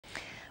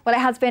Well,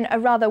 it has been a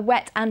rather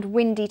wet and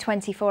windy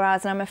 24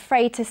 hours, and I'm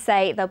afraid to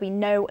say there'll be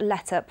no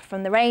let-up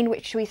from the rain,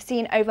 which we've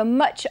seen over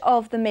much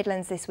of the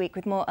Midlands this week,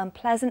 with more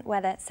unpleasant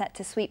weather set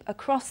to sweep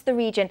across the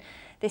region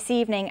this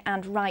evening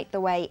and right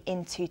the way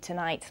into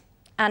tonight.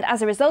 And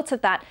as a result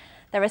of that,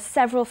 there are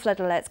several flood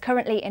alerts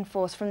currently in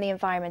force from the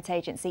Environment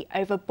Agency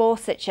over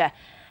Borsetshire.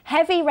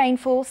 Heavy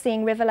rainfall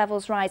seeing river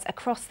levels rise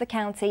across the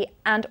county,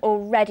 and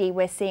already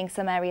we're seeing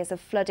some areas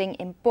of flooding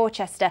in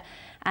Borchester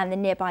and the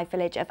nearby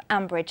village of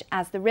Ambridge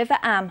as the River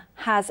Am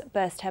has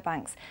burst her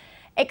banks.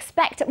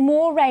 Expect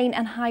more rain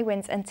and high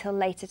winds until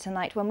later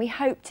tonight, when we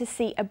hope to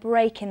see a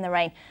break in the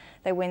rain,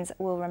 though winds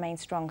will remain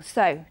strong.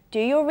 So do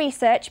your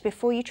research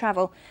before you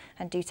travel,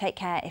 and do take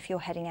care if you're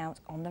heading out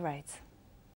on the roads.